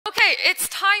Okay, it's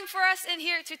time for us in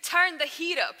here to turn the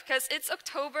heat up, because it's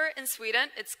October in Sweden.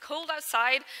 It's cold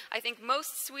outside. I think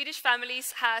most Swedish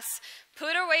families has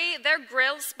put away their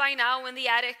grills by now in the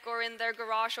attic or in their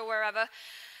garage or wherever,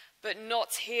 but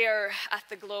not here at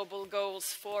the Global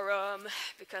Goals Forum,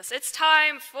 because it's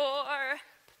time for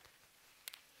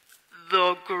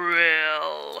the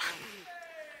grill.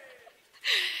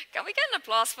 Can we get an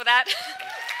applause for that?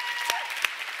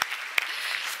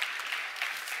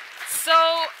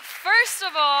 So, first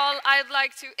of all, I'd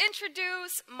like to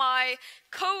introduce my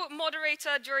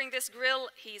co-moderator during this grill.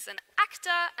 He's an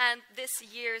actor and this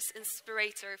year's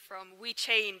inspirator from We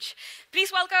Change.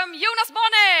 Please welcome Jonas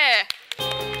Bonne!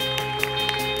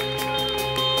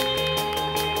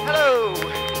 Hello!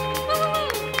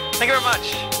 Thank you very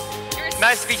much.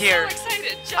 Nice to be here. So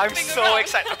excited, I'm so around.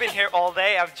 excited. I've been here all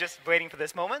day. I'm just waiting for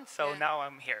this moment, so now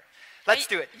I'm here. Let's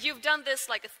do it. You've done this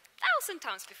like 1,000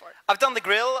 times before. I've done the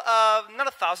grill, not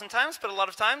 1,000 times, but a lot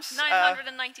of times.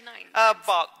 999.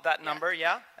 About that number,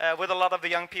 yeah. With a lot of the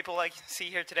young people I see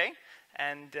here today.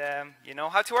 And you know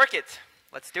how to work it.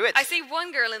 Let's do it. I see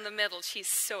one girl in the middle. She's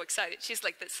so excited. She's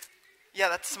like this. Yeah,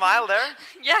 that smile there.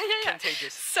 Yeah.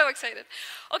 Contagious. So excited.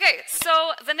 Okay,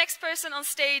 so the next person on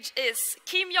stage is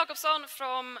Kim Jakobsson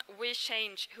from We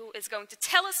Change, who is going to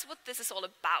tell us what this is all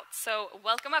about. So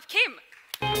welcome up, Kim.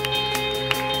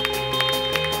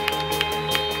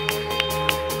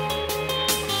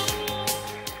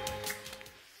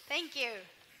 Thank you.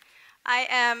 I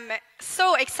am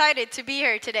so excited to be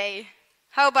here today.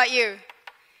 How about you?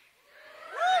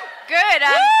 Good.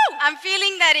 I'm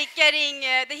feeling that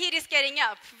the heat is getting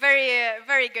up.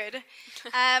 Very good.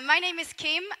 My name is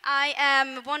Kim. I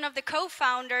am one of the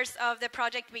co-founders of the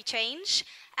project We Change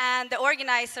and the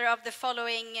organizer of the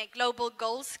following Global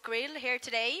Goals Grill here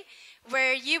today,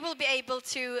 where you will be able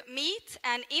to meet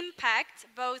and impact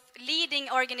both leading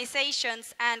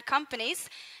organizations and companies,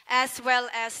 as well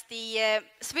as the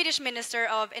Swedish Minister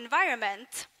of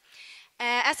Environment.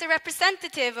 As a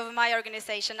representative of my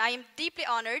organization, I am deeply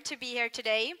honored to be here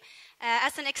today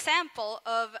as an example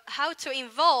of how to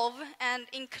involve and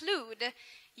include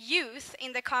youth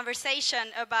in the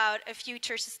conversation about a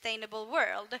future sustainable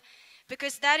world.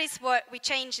 Because that is what We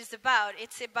Change is about.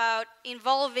 It's about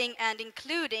involving and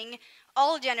including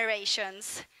all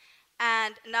generations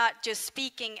and not just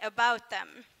speaking about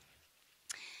them.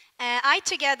 I,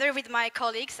 together with my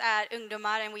colleagues at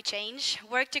Ungdomar and We Change,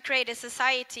 work to create a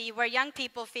society where young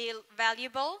people feel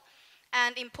valuable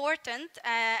and important,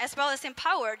 as well as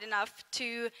empowered enough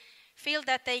to feel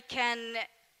that they can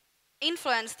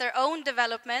influence their own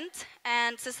development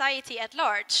and society at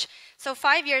large. So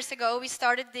 5 years ago, we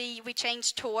started the We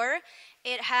Change tour.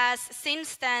 It has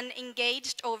since then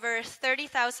engaged over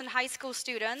 30,000 high school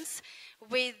students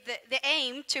with the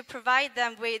aim to provide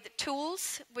them with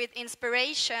tools, with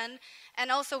inspiration,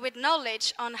 and also with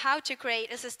knowledge on how to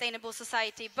create a sustainable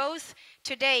society, both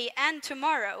today and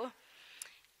tomorrow.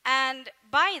 And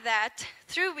by that,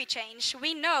 through We Change,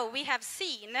 we know, we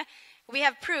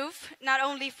have proof, not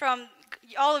only from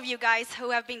all of you guys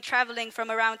who have been traveling from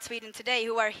around Sweden today,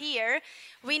 who are here,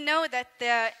 we know that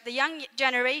the young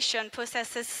generation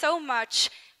possesses so much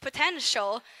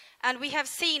potential, and we have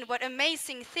seen what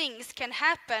amazing things can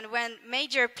happen when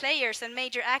major players and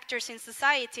major actors in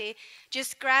society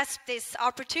just grasp this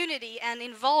opportunity and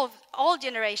involve all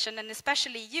generation, and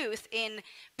especially youth, in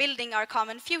building our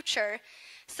common future.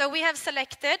 So we have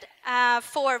selected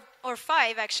 4 or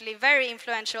 5 actually very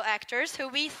influential actors who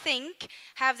we think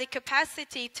have the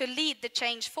capacity to lead the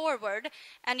change forward,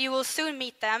 and you will soon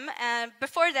meet them. And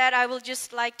before that, I will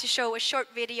just like to show a short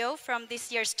video from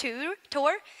this year's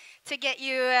tour to get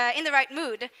you in the right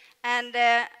mood, and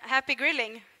happy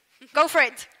grilling. Go for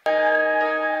it!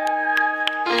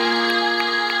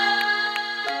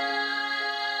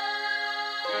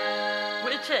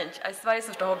 We Change är Sveriges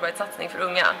största hållbarhetssatsning för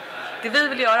unga. Det vi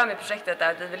vill göra med projektet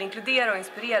är att vi vill inkludera och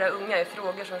inspirera unga i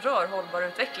frågor som rör hållbar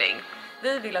utveckling.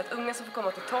 Vi vill att unga ska få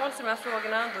komma till tals i de här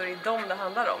frågorna, då är det dem det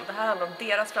handlar om. Det här handlar om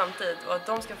deras framtid och att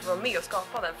de ska få vara med och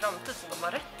skapa den framtid som de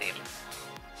har rätt till.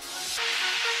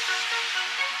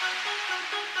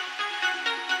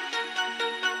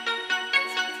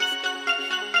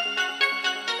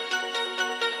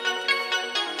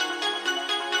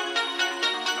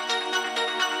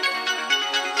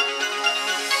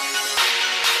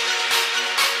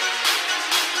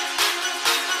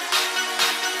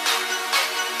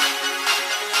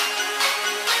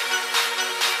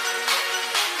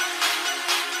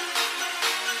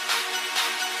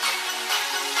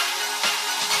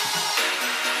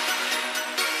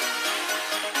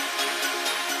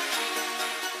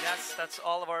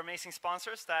 amazing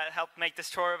sponsors that helped make this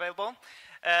tour available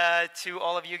to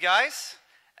all of you guys.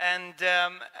 And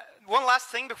one last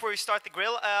thing before we start the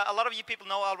grill. A lot of you people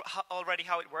know already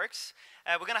how it works.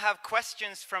 We're going to have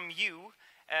questions from you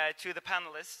to the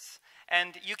panelists.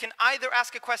 And you can either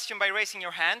ask a question by raising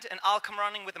your hand, and I'll come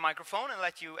running with the microphone and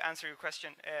let you answer your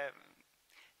question.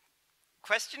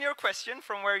 Question your question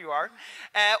from where you are.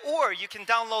 Or you can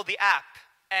download the app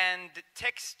and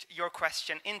text your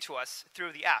question into us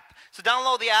through the app. So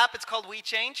download the app, it's called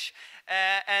WeChange.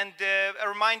 And a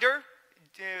reminder,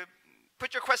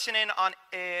 put your question in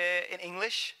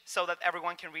English so that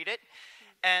everyone can read it.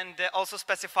 And also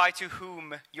specify to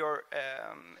whom you're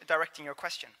directing your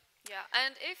question. Yeah,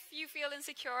 and if you feel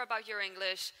insecure about your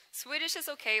English, Swedish is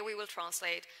okay, we will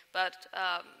translate, but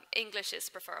English is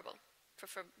preferable.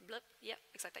 Yeah,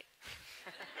 exactly.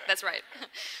 That's right.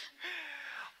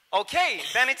 Okay,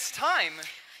 then it's time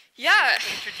to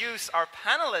introduce our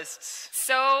panelists.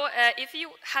 So, if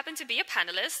you happen to be a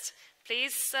panelist,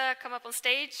 please come up on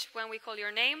stage when we call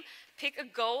your name, pick a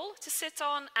goal to sit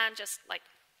on, and just like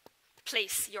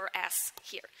place your ass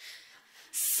here.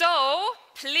 So,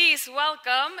 please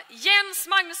welcome Jens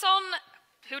Magnusson,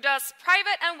 who does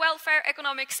private and welfare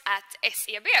economics at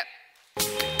SEB.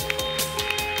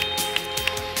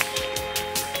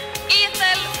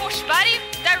 Ethel Forsberg,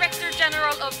 Director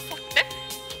General of Forte.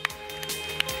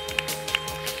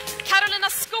 Karolina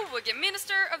Skog,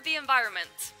 Minister of the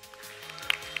Environment.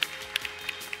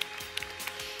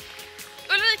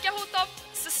 Ulrika Hotop,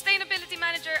 Sustainability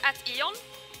Manager at E.ON.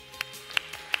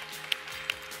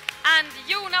 And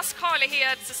Jonas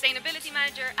Karlehed, Sustainability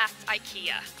Manager at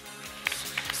IKEA.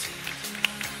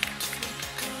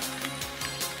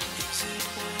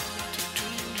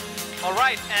 All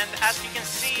right, and as you can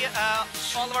see,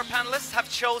 all of our panelists have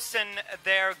chosen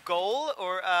their goal,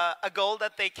 or a goal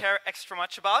that they care extra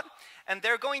much about. And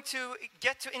they're going to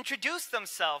get to introduce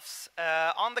themselves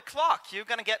on the clock. You're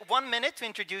going to get 1 minute to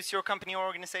introduce your company or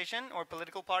organization or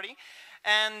political party.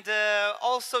 And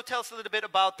also tell us a little bit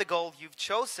about the goal you've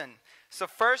chosen. So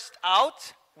first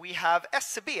out, we have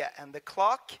SEB, and the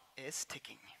clock is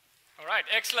ticking. All right,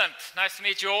 excellent. Nice to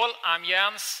meet you all. I'm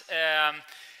Jens.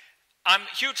 I'm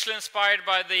hugely inspired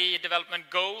by the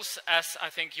development goals, as I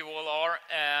think you all are.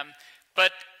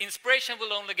 But inspiration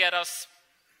will only get us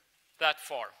that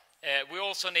far. We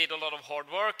also need a lot of hard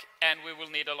work, and we will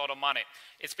need a lot of money.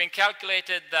 It's been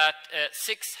calculated that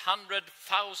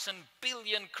 600,000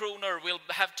 billion kronor will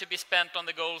have to be spent on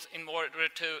the goals in order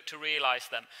to realize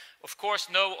them. Of course,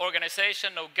 no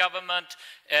organization, no government,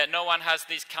 no one has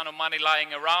this kind of money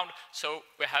lying around, so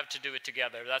we have to do it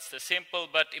together. That's the simple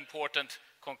but important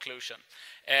conclusion.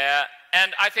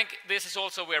 And I think this is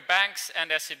also where banks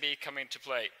and SEB come into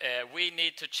play. We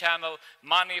need to channel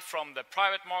money from the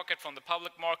private market, from the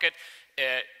public market.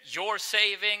 Your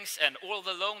savings and all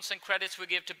the loans and credits we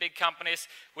give to big companies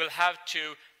will have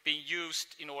to be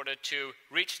used in order to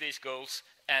reach these goals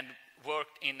and work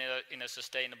in a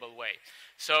sustainable way.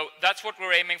 So that's what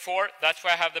we're aiming for. That's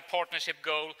why I have the partnership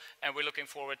goal, and we're looking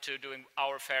forward to doing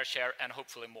our fair share and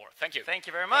hopefully more. Thank you. Thank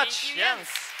you very much, Thank you, Jens.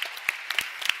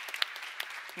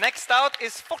 Next out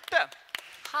is Forte.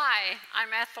 Hi,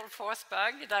 I'm Ethel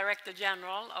Forsberg, Director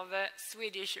General of the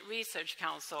Swedish Research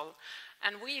Council,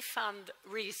 and we fund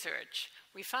research.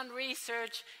 We fund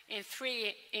research in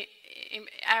three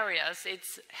areas.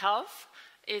 It's health,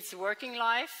 it's working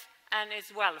life, and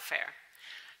it's welfare.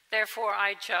 Therefore,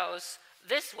 I chose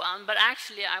this one, but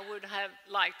actually I would have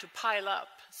liked to pile up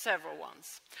several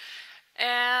ones.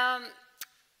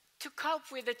 To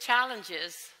cope with the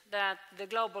challenges that the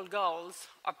global goals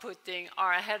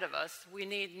are ahead of us, we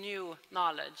need new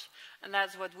knowledge, and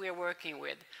that's what we're working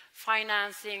with.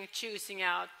 Financing, choosing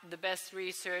out the best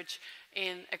research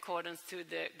in accordance to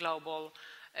the global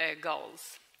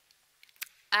goals.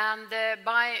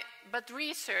 But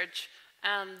research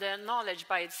and knowledge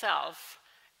by itself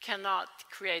cannot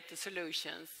create the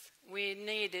solutions. We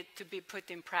need it to be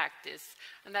put in practice,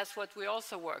 and that's what we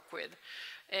also work with.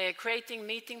 Creating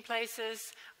meeting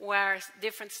places where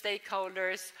different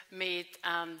stakeholders meet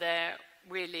and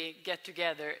really get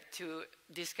together to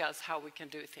discuss how we can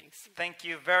do things. Thank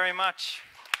you very much,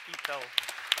 Ethel.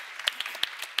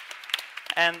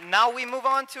 And now we move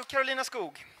on to Karolina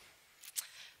Skog.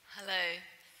 Hello,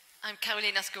 I'm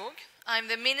Karolina Skog. I'm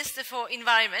the Minister for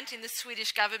Environment in the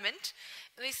Swedish government.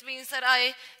 This means that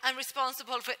I am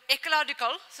responsible for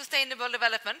ecological sustainable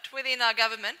development within our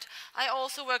government. I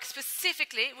also work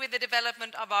specifically with the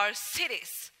development of our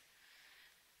cities.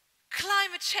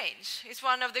 Climate change is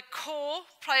one of the core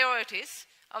priorities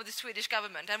of the Swedish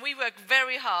government, and we work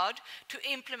very hard to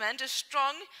implement a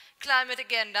strong climate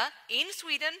agenda in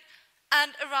Sweden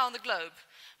and around the globe.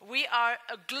 We are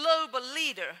a global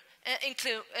leader in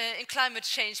climate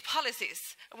change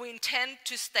policies. We intend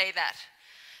to stay that.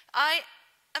 I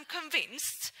am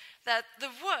convinced that the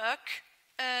work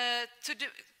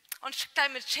on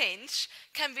climate change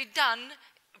can be done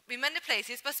in many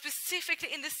places, but specifically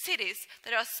in the cities,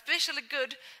 there are especially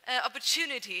good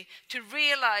opportunity to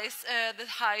realize the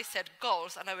high set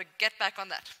goals, and I will get back on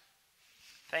that.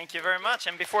 Thank you very much,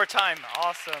 and before time,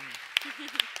 awesome.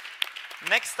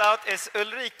 Next out is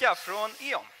Ulrika from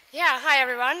E.ON. Yeah, hi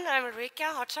everyone. I'm Ulrika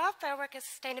Hottop. I work as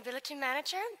Sustainability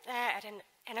Manager at an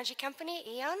energy company,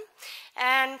 E.ON.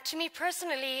 And to me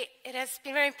personally, it has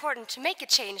been very important to make a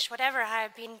change, whatever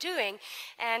I've been doing,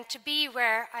 and to be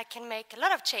where I can make a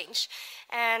lot of change.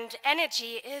 And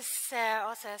energy is,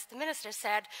 also as the Minister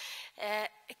said, a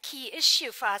key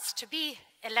issue for us to be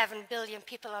 11 billion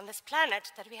people on this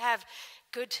planet, that we have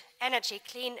good energy,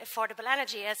 clean, affordable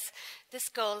energy, as this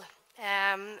goal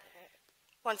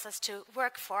wants us to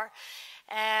work for.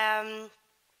 And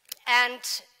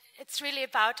it's really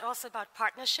also about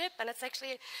partnership, and it's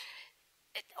actually,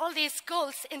 all these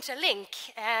goals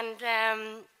interlink, and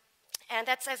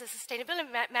that's, as a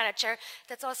sustainability manager,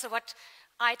 that's also what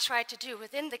I try to do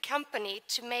within the company,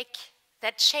 to make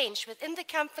that change within the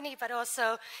company, but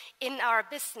also in our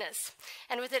business.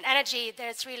 And within energy,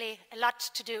 there's really a lot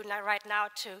to do right now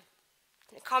to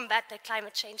combat the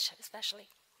climate change, especially.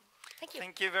 Thank you.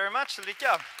 Thank you very much,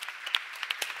 Ulrika.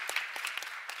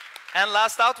 And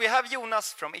last out, we have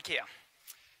Jonas from IKEA.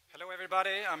 Hello,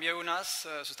 everybody. I'm Jonas,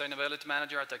 Sustainability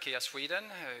Manager at IKEA Sweden.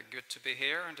 Good to be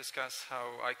here and discuss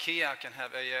how IKEA can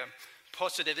have a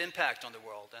positive impact on the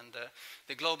world. And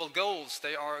the global goals,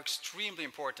 they are extremely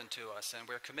important to us, and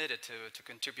we're committed to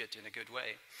contribute in a good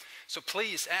way. So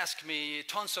please ask me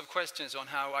tons of questions on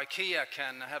how IKEA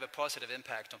can have a positive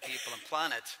impact on people and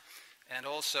planet, and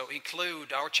also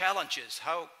include our challenges.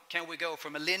 How can we go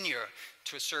from a linear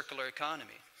to a circular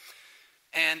economy?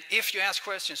 And if you ask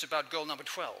questions about goal number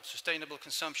 12, sustainable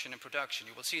consumption and production,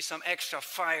 you will see some extra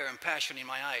fire and passion in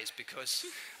my eyes, because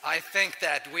I think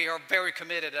that we are very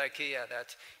committed at IKEA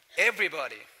that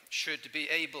everybody should be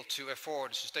able to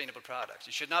afford sustainable products.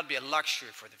 It should not be a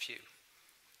luxury for the few.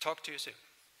 Talk to you soon.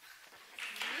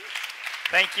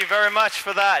 Thank you very much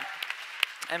for that.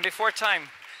 And before time,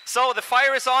 so the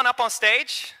fire is on up on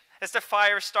stage. Is the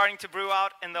fire starting to brew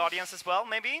out in the audience as well,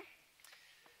 maybe?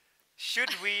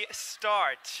 Should we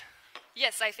start?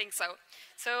 Yes, I think so.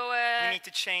 So we need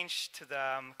to change to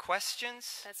the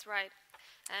questions. That's right.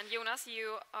 And Jonas,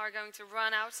 you are going to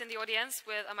run out in the audience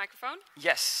with a microphone.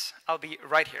 Yes, I'll be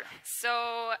right here.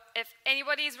 So if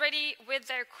anybody is ready with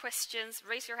their questions,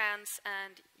 raise your hands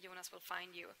and Jonas will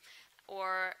find you.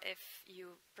 Or if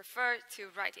you prefer to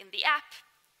write in the app,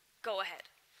 go ahead.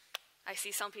 I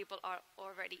see some people are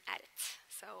already at it.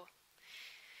 So,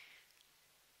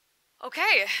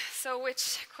 okay, so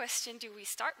which question do we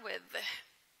start with? Let's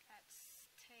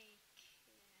take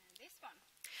this one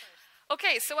first.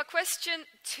 Okay, so a question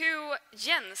to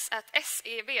Jens at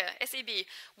SEB.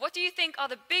 What do you think are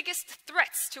the biggest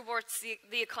threats towards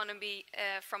the economy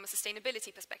from a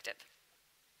sustainability perspective?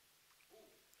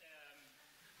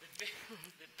 The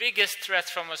biggest threat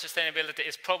from a sustainability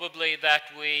is probably that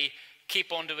we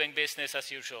keep on doing business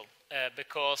as usual,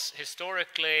 because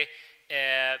historically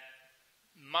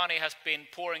money has been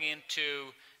pouring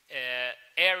into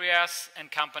areas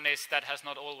and companies that has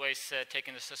not always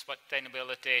taken the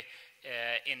sustainability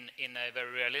in a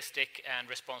very realistic and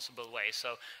responsible way.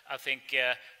 So I think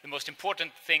the most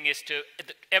important thing is to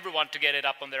everyone to get it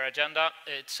up on their agenda.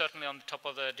 It's certainly on the top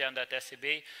of the agenda at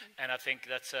SEB, and I think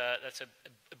that's a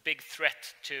big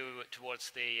threat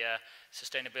towards the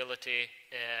sustainability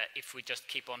if we just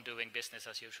keep on doing business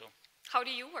as usual. How do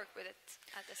you work with it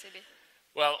at SEB?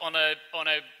 Well, on a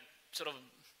sort of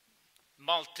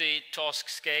multi-task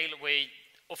scale,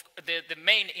 the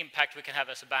main impact we can have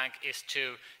as a bank is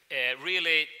to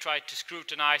really try to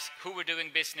scrutinize who we're doing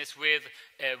business with,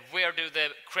 where do the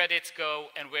credits go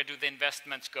and where do the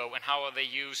investments go, and how are they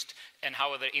used and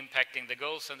how are they impacting the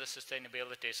goals and the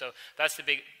sustainability. So that's the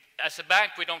big. As a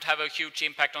bank, we don't have a huge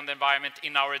impact on the environment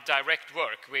in our direct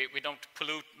work. We don't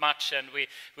pollute much, and we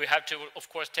have to, of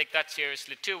course, take that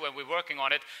seriously too when we're working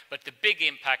on it. But the big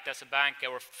impact as a bank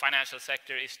or financial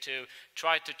sector is to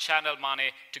try to channel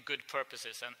money to good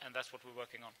purposes, and that's what we're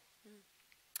working on.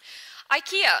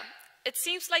 IKEA, it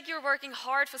seems like you're working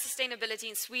hard for sustainability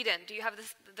in Sweden. Do you have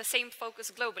the same focus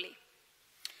globally?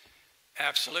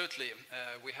 Absolutely.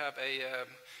 We have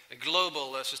a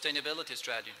global sustainability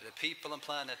strategy, the people and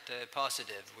planet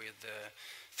positive, with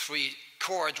 3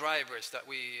 core drivers that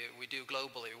we do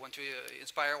globally. We want to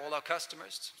inspire all our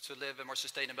customers to live a more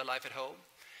sustainable life at home.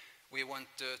 We want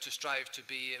to strive to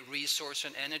be resource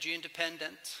and energy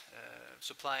independent,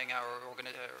 supplying our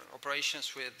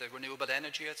operations with renewable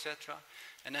energy, etc.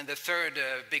 And then the third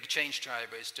big change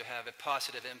driver is to have a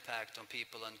positive impact on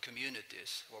people and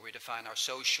communities, where we define our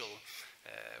social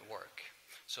work.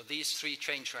 So these three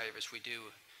change drivers we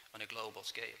do on a global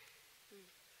scale.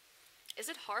 Is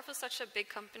it hard for such a big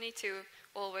company to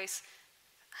always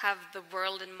have the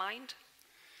world in mind?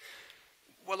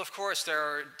 Well, of course, there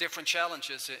are different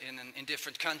challenges in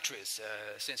different countries,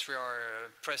 since we are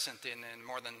present in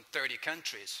more than 30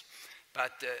 countries.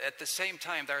 But at the same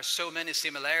time, there are so many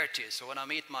similarities. So when I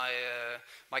meet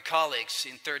my colleagues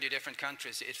in 30 different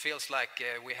countries, it feels like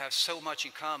we have so much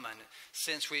in common,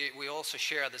 since we also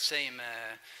share the same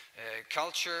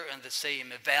culture and the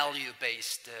same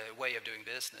value-based way of doing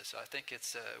business. So I think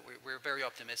we're very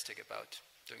optimistic about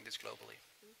doing this globally.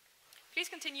 Please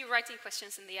continue writing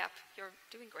questions in the app. You're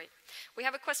doing great. We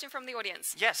have a question from the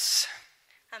audience. Yes.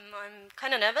 I'm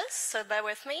kind of nervous, so bear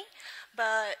with me.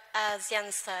 But as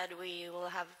Jens said, we will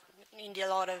need a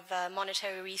lot of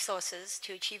monetary resources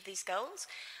to achieve these goals.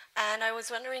 And I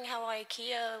was wondering how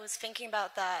IKEA was thinking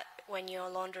about that when you're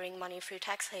laundering money through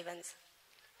tax havens.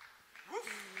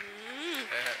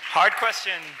 Hard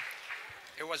question.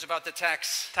 It was about the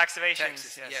tax evasion.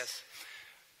 Yes.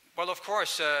 Well, of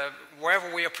course,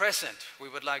 wherever we are present, we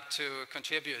would like to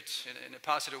contribute in a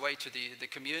positive way to the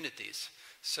communities.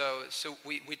 So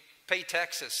we pay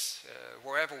taxes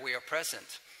wherever we are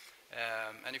present.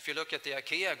 And if you look at the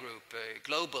IKEA group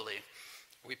globally,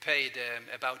 we paid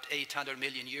about 800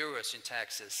 million euros in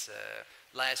taxes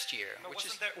last year.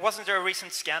 Wasn't there a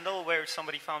recent scandal where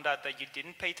somebody found out that you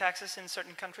didn't pay taxes in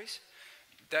certain countries?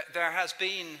 There has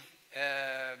been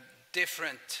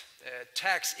different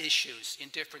tax issues in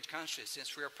different countries,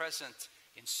 since we are present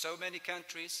in so many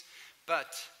countries.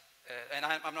 But, and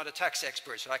I'm not a tax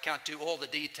expert, so I can't do all the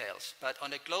details, but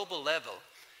on a global level,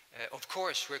 of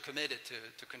course, we're committed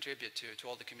to contribute to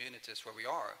all the communities where we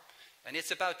are. And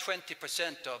it's about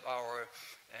 20% of our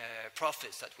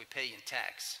profits that we pay in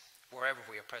tax, wherever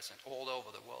we are present, all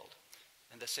over the world.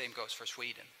 And the same goes for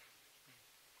Sweden.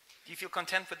 Do you feel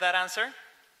content with that answer?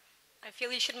 I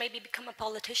feel you should maybe become a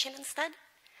politician instead.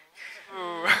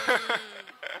 I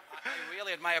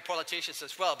really admire politicians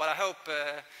as well, but I hope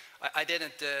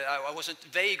I wasn't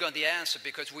vague on the answer,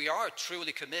 because we are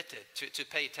truly committed to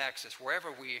pay taxes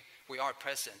wherever we are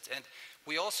present. And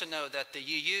we also know that the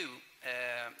EU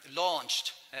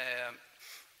launched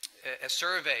a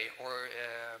survey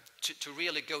to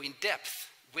really go in depth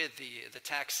with the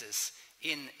taxes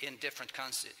in different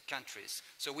countries.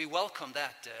 So we welcome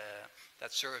that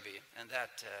survey and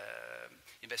that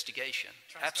investigation.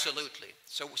 Absolutely.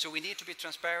 So we need to be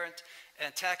transparent,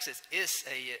 and taxes is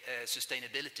a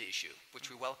sustainability issue, which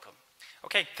we welcome.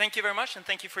 Okay, thank you very much, and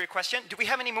thank you for your question. Do we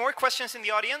have any more questions in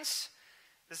the audience?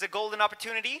 This is a golden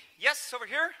opportunity. Yes, over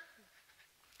here.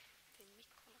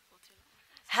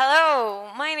 Hello,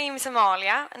 my name is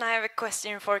Amalia, and I have a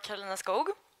question for Karolina Skog.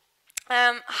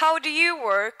 How do you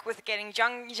work with getting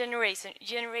young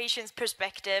generation's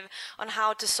perspective on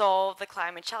how to solve the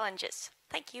climate challenges?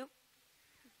 Thank you.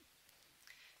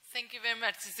 Thank you very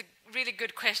much. It's a really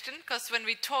good question, because when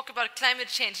we talk about climate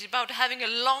change, it's about having a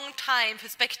long time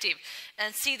perspective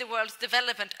and see the world's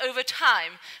development over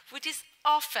time, which is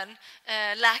often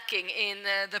lacking in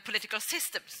the political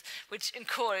systems, which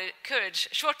encourage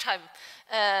short-time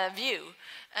view.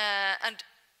 And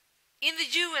in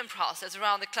the UN process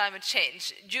around the climate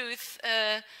change, youth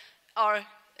are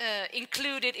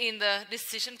included in the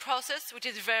decision process, which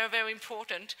is very, very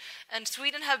important. And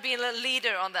Sweden have been a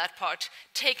leader on that part,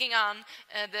 taking on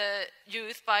the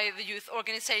youth by the youth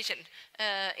organization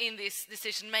in this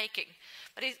decision making.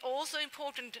 But it's also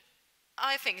important,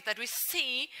 I think, that we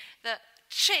see the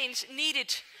change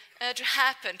needed to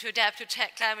happen to adapt to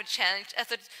climate change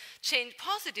as a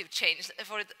positive change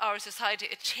for our society,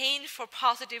 a change for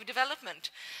positive development,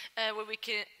 where we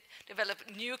can develop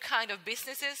new kind of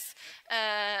businesses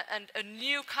and a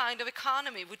new kind of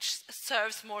economy which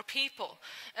serves more people,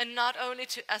 and not only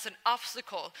as an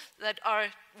obstacle that are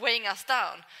weighing us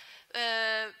down.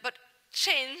 But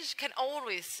change can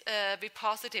always be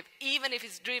positive, even if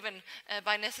it's driven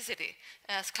by necessity,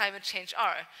 as climate change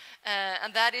are.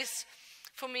 And that is,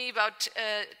 for me, about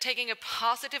taking a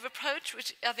positive approach,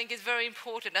 which I think is very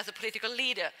important as a political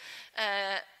leader,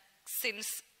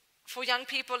 since for young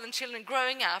people and children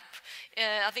growing up,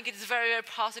 I think it's very, very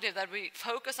positive that we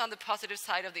focus on the positive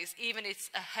side of this, even if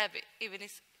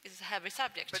it's a heavy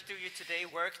subject. But do you today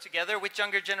work together with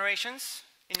younger generations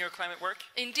in your climate work?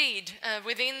 Indeed.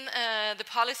 Within the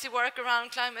policy work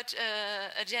around climate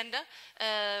agenda,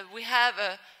 we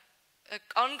have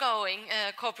ongoing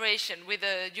cooperation with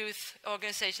the youth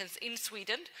organizations in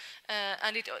Sweden,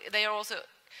 and they are also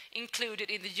included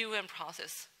in the UN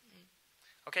process.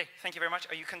 Okay, thank you very much.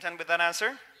 Are you content with that answer?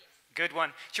 Yes. Good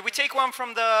one. Should we take one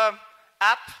from the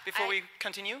app before we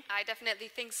continue? I definitely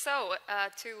think so.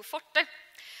 To Forte,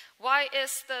 why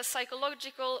is the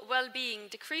psychological well-being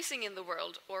decreasing in the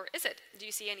world, or is it? Do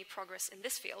you see any progress in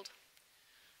this field?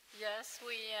 Yes,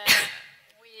 we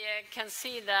can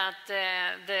see that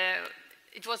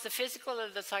it was the physical or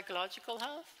the psychological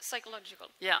health? Psychological.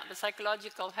 Yeah, the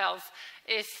psychological health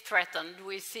is threatened.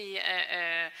 We see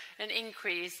an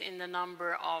increase in the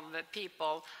number of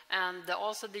people and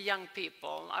also the young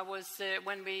people. I was,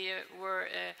 when we were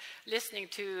listening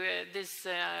to this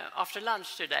after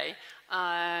lunch today,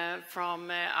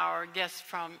 from our guest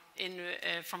from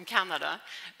Canada,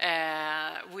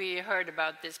 we heard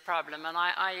about this problem, and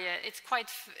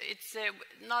it's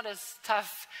not as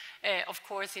tough, of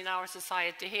course, in our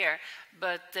society here,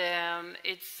 but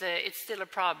it's still a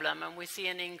problem, and we see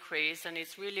an increase, and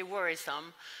it's really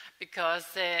worrisome.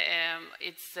 Because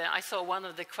I saw one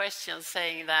of the questions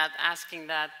asking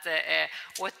that,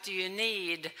 what do you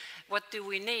need? What do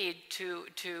we need to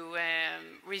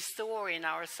restore in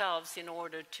ourselves in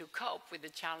order to cope with the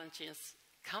challenges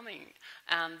coming?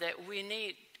 And we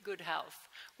need good health.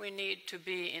 We need to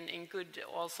be in good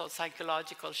also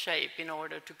psychological shape in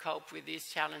order to cope with these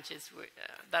challenges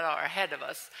that are ahead of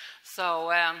us.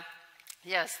 So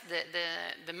yes,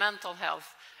 the mental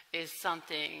health is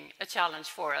a challenge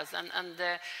for us, and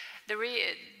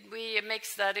we make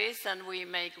studies and we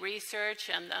make research,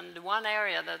 and one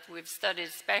area that we've studied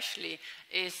especially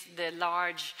is the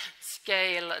large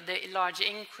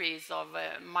increase of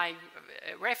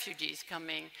refugees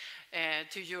coming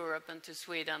to Europe and to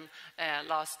Sweden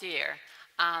last year.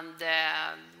 And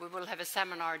we will have a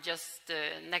seminar just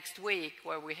next week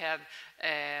where we have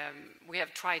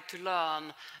tried to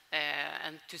learn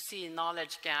and to see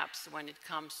knowledge gaps when it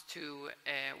comes to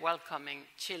welcoming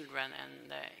children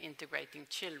and integrating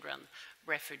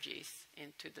refugees,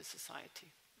 into the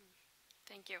society.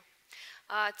 Thank you.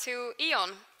 To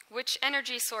E.ON, which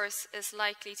energy source is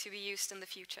likely to be used in the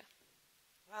future?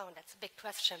 Wow, that's a big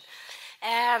question.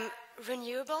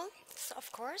 Renewables,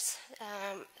 of course.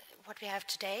 What we have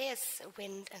today is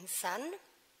wind and sun,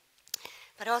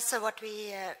 but also what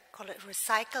we call it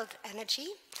recycled energy.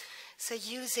 So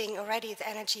using already the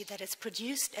energy that is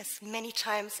produced as many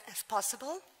times as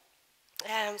possible.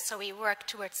 So we work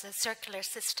towards a circular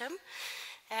system.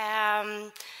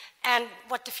 And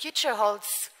what the future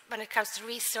holds when it comes to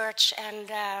research and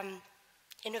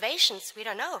innovations, we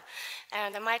don't know.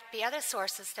 And there might be other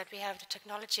sources that we have the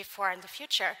technology for in the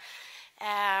future.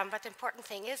 But the important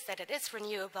thing is that it is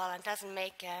renewable and doesn't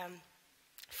make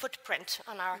footprint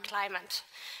on our climate,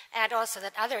 and also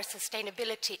that other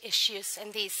sustainability issues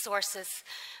in these sources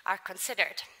are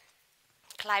considered.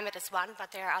 Climate is one,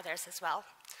 but there are others as well,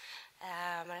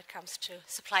 when it comes to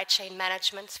supply chain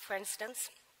management, for instance.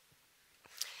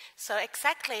 So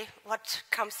exactly what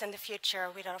comes in the future,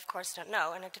 we of course don't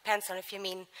know, and it depends on if you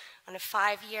mean on a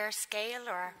 5-year scale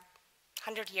or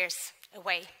 100 years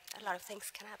away. A lot of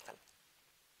things can happen.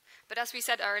 But as we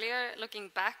said earlier, looking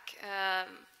back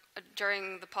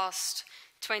during the past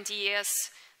 20 years,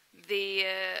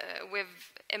 we've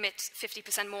emit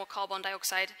 50% more carbon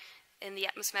dioxide in the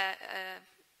atmosphere.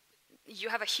 You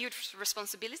have a huge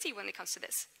responsibility when it comes to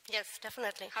this. Yes,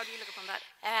 definitely. How do you look upon that?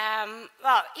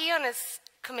 Well, E.ON is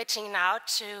committing now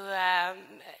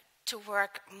to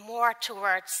work more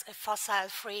towards a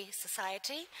fossil-free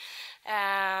society.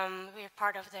 We're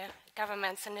part of the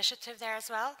government's initiative there as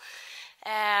well.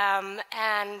 And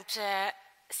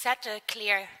set a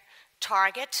clear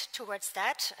target towards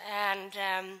that, and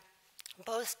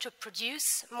both to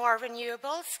produce more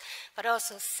renewables, but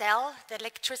also sell the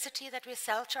electricity that we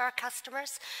sell to our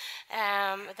customers,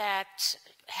 that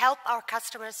help our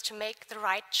customers to make the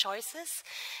right choices,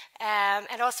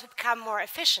 and also become more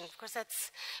efficient, because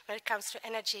that's when it comes to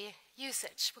energy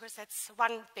usage, because that's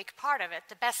one big part of it.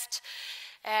 The best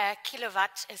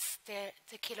kilowatt is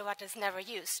the kilowatt is never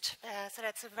used. So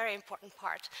that's a very important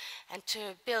part. And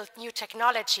to build new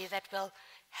technology that will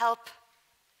help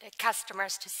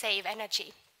customers to save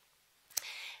energy.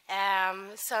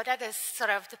 So that is sort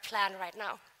of the plan right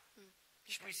now.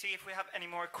 Should we see if we have any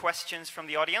more questions from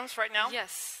the audience right now?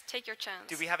 Yes, take your chance.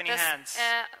 Do we have any hands?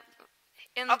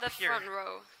 In Up the here. front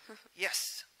row.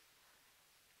 Yes.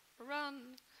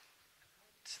 Run.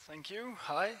 Thank you.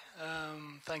 Hi.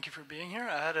 Thank you for being here.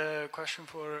 I had a question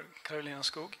for Karolina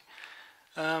Skog.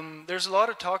 There's a lot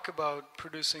of talk about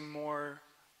producing more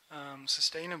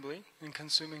sustainably and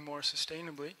consuming more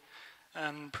sustainably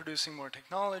and producing more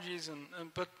technologies,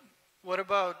 but what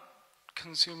about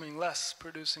consuming less,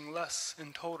 producing less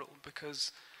in total?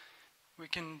 Because we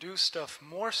can do stuff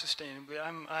more sustainably.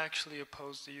 I actually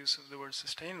oppose the use of the word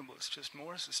sustainable. It's just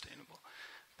more sustainable.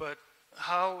 But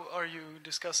how are you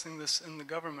discussing this in the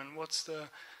government?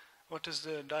 What does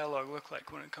the dialogue look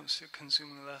like when it comes to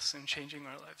consuming less and changing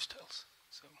our lifestyles?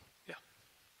 So, yeah.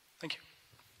 Thank you.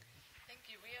 Thank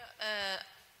you.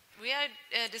 We are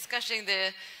discussing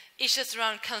the issues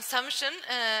around consumption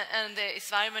and the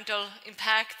environmental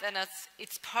impact, and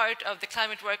it's part of the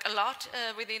climate work a lot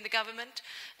within the government.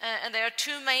 And there are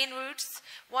two main routes.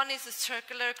 One is the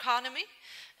circular economy,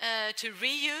 to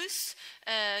reuse,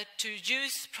 to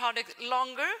use products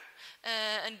longer,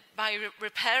 and by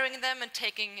repairing them and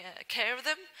taking care of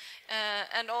them,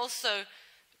 and also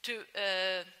to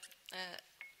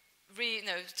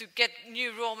to get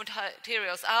new raw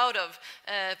materials out of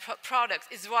products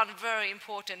is one very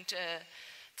important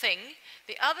thing.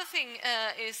 The other thing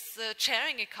is the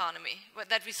sharing economy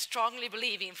that we strongly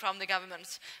believe in from the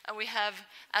governments. And we have,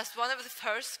 as one of the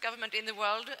first government in the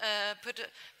world,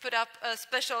 put up a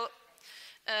special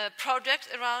project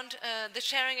around the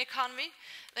sharing economy.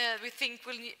 We think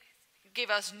will give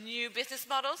us new business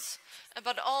models,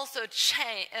 but also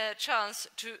a chance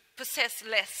to possess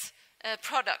less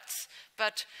products,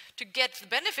 but to get the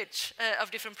benefit of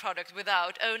different products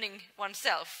without owning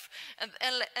oneself, and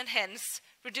hence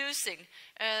reducing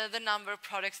the number of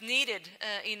products needed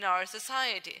in our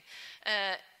society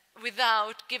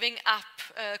without giving up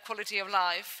quality of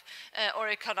life or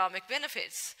economic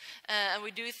benefits. And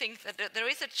we do think that there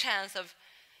is a chance of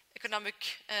economic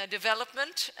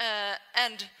development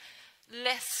and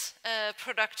less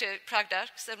products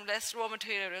and less raw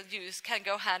material use can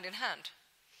go hand in hand.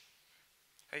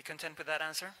 Are you content with that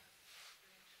answer?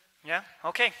 Yeah?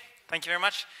 Okay. Thank you very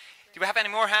much. Do we have any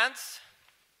more hands?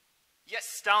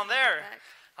 Yes, down there.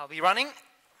 I'll be running.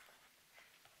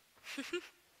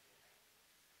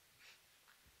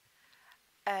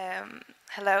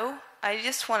 Hello. I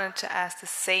just wanted to ask the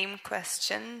same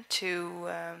question to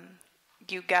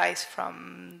you guys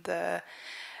from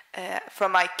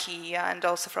IKEA and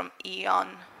also from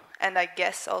E.ON, and I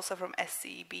guess also from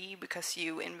SEB, because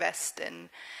you invest in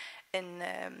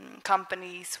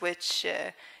companies which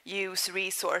use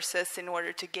resources in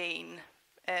order to gain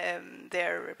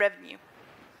their revenue.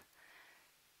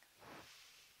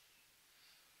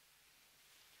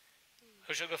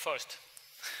 Who should go first?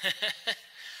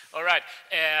 All right.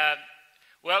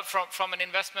 Well, from an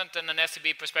investment and an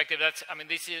SEB perspective,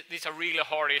 these are really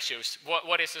hard issues.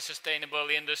 What is a sustainable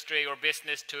industry or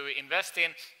business to invest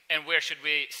in, and where should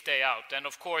we stay out? And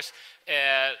of course,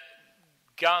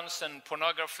 guns and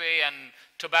pornography and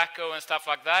tobacco and stuff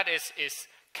like that is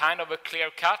kind of a clear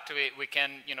cut. We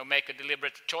can make a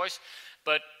deliberate choice.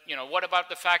 But what about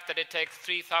the fact that it takes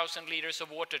 3,000 liters of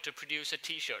water to produce a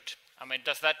T-shirt? I mean,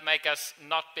 does that make us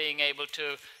not being able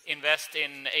to invest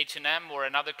in H&M or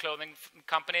another clothing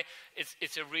company?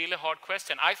 It's a really hard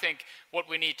question. I think what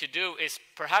we need to do is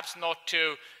perhaps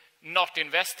not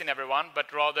invest in everyone,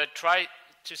 but rather try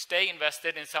to stay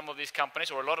invested in some of these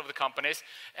companies or a lot of the companies,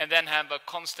 and then have a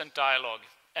constant dialogue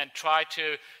and try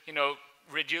to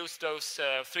reduce those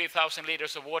 3,000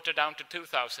 liters of water down to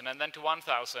 2,000 and then to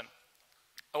 1,000.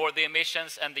 Or the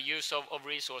emissions and the use of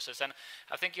resources. And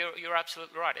I think you're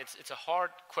absolutely right. It's a hard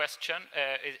question.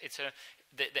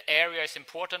 The area is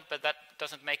important, but that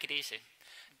doesn't make it easy.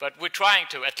 But we're trying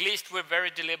to. At least we're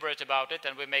very deliberate about it,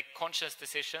 and we make conscious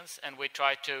decisions, and we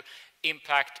try to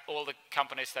impact all the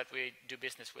companies that we do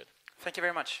business with. Thank you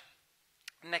very much.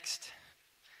 Next.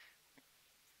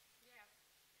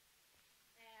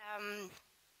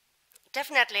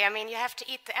 Definitely. I mean, you have to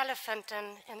eat the elephant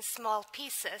in small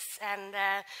pieces, and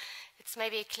it's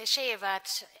maybe a cliche,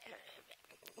 but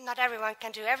not everyone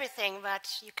can do everything, but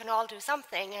you can all do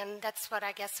something, and that's what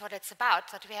it's about,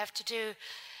 that we have to do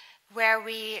where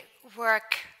we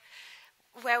work,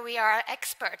 where we are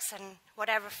experts in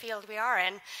whatever field we are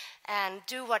in, and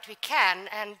do what we can,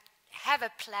 and have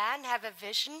a plan, have a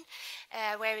vision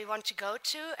where we want to go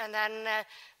to, and then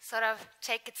sort of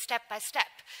take it step by step.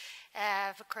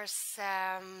 Of course,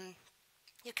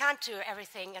 you can't do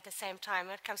everything at the same time.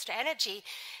 When it comes to energy,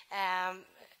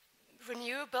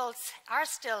 renewables are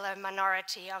still a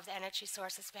minority of the energy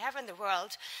sources we have in the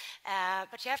world,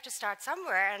 but you have to start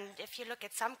somewhere. And if you look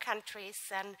at some countries,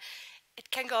 and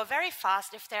it can go very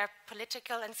fast if there are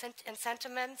political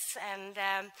sentiments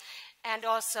and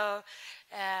also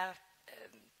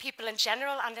people in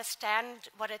general understand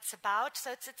what it's about.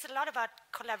 So it's a lot about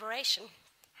collaboration.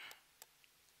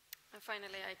 And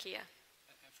finally, IKEA.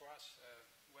 And for us,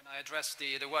 When I addressed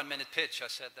the 1-minute pitch, I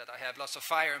said that I have lots of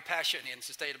fire and passion in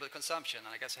sustainable consumption,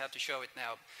 and I guess I have to show it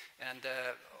now. And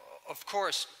of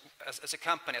course, as a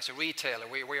company, as a retailer,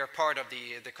 we are part of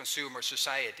the consumer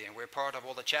society, and we're part of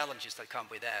all the challenges that come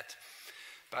with that.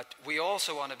 But we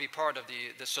also want to be part of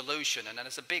the solution, and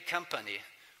as a big company,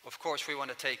 of course, we want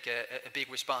to take a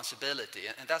big responsibility.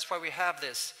 And that's why we have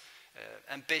this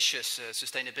ambitious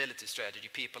sustainability strategy,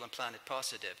 People and Planet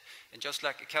Positive. And just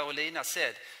like Karolina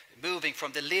said, moving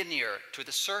from the linear to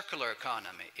the circular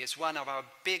economy is one of our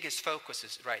biggest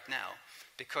focuses right now,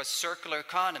 because circular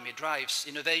economy drives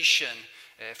innovation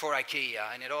for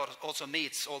IKEA, and it also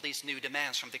meets all these new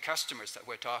demands from the customers that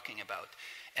we're talking about.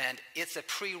 And it's a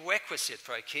prerequisite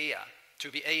for IKEA to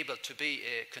be able to be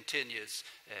a continuous,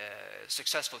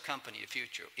 successful company in the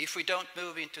future. If we don't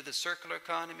move into the circular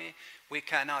economy, we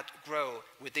cannot grow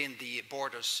within the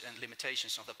borders and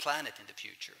limitations of the planet in the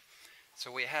future.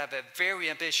 So we have a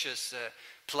very ambitious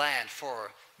plan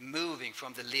for moving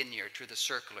from the linear to the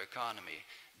circular economy.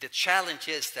 The challenge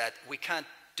is that we can't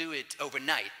do it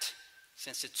overnight,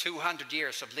 since it's 200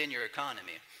 years of linear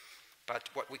economy. But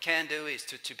what we can do is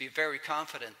to be very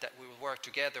confident that we will work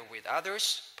together with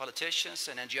others, politicians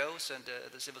and NGOs and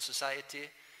the civil society,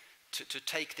 to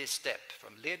take this step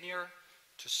from linear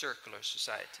to circular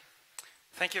society.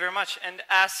 Thank you very much. And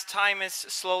as time is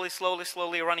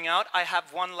slowly running out, I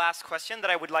have one last question that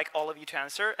I would like all of you to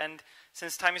answer. And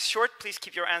since time is short, please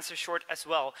keep your answer short as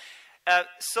well.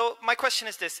 So my question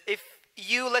is this: if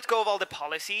you let go of all the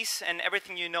policies and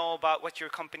everything you know about what your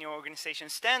company or organization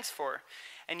stands for,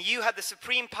 and you had the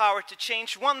supreme power to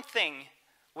change one thing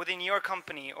within your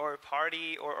company or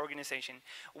party or organization,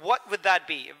 what would that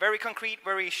be? Very concrete,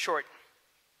 very short.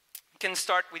 Can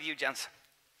start with you, Jens.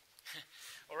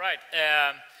 All right.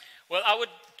 Well,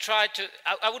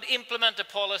 I would implement a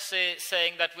policy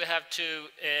saying that we have to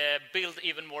build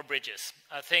even more bridges.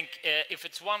 I think if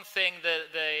it's one thing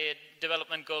the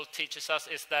development goal teaches us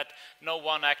is that no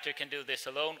one actor can do this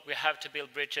alone. We have to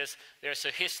build bridges. There's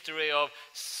a history of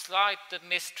slight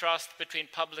mistrust between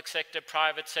public sector,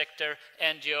 private sector,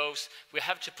 NGOs. We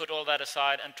have to put all that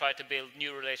aside and try to build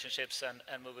new relationships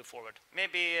and move it forward.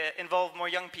 Maybe involve more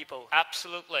young people.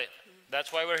 Absolutely.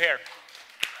 That's why we're here.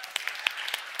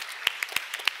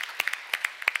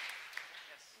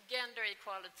 Gender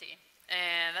equality,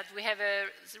 that we have a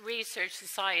research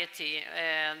society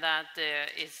that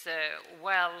is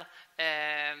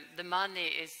the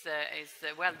money is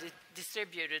well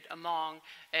distributed among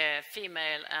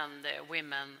female and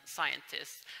women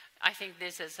scientists. I think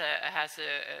this has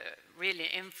a really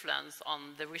influence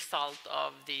on the result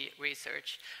of the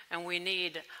research, and we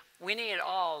need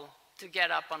all to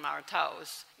get up on our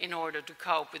toes in order to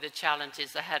cope with the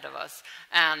challenges ahead of us,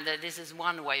 and this is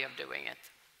one way of doing it.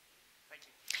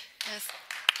 Yes.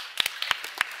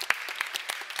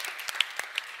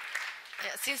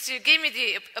 Yeah, since you gave me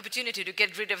the opportunity to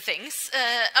get rid of things,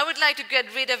 I would like to get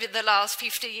rid of the last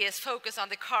 50 years focus on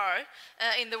the car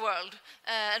in the world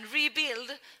and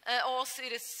rebuild all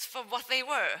cities for what they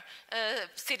were.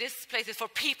 Cities, places for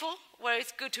people, where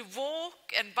it's good to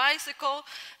walk and bicycle,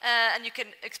 and you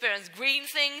can experience green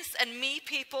things and meet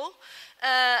people.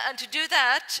 And to do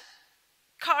that,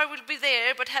 car will be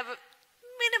there, but have a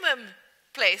minimum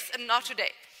place, and not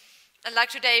today. And like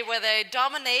today, where they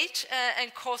dominate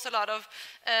and cause a lot of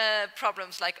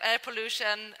problems like air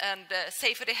pollution and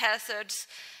safety hazards,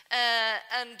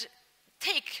 and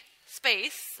take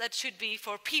space that should be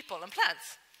for people and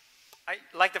plants. I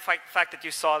like the fact that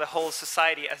you saw the whole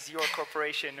society as your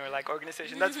corporation or like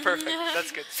organization. That's perfect.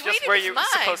 That's good. Sweden just where is you're mine.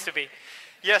 supposed to be.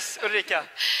 Yes, Ulrika.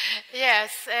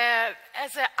 Yes,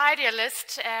 as an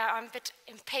idealist, I'm a bit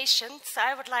impatient, so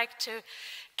I would like to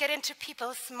get into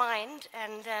people's mind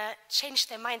and change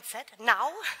their mindset now.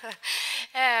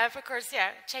 Because, yeah,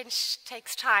 change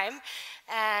takes time.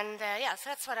 And, yeah,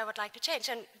 so that's what I would like to change.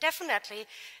 And definitely,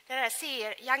 that I see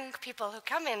young people who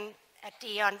come in at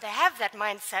E.ON, they have that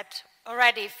mindset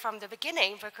already from the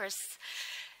beginning, because,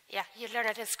 yeah, you learn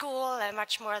it in school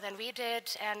much more than we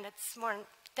did, and it's more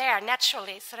there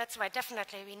naturally. So that's why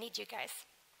definitely we need you guys.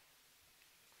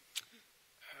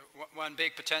 One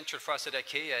big potential for us at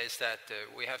IKEA is that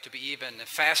we have to be even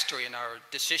faster in our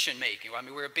decision making. I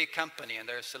mean, we're a big company and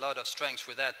there's a lot of strengths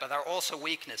with that, but there are also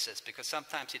weaknesses, because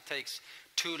sometimes it takes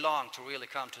too long to really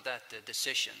come to that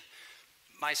decision.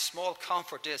 My small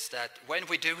comfort is that when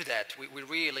we do that, we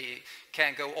really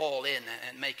can go all in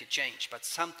and make a change, but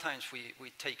sometimes we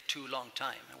take too long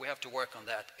time, and we have to work on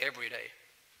that every day.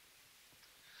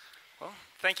 Well,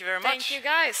 thank you very much. Thank you,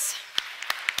 guys.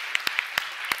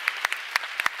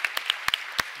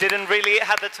 Didn't really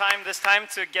have the time this time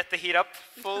to get the heat up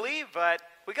fully, but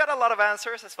we got a lot of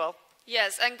answers as well.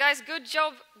 Yes, and guys, good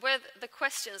job with the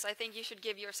questions. I think you should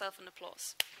give yourself an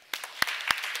applause.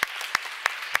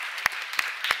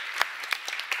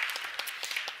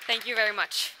 Thank you very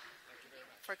much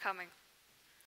for coming.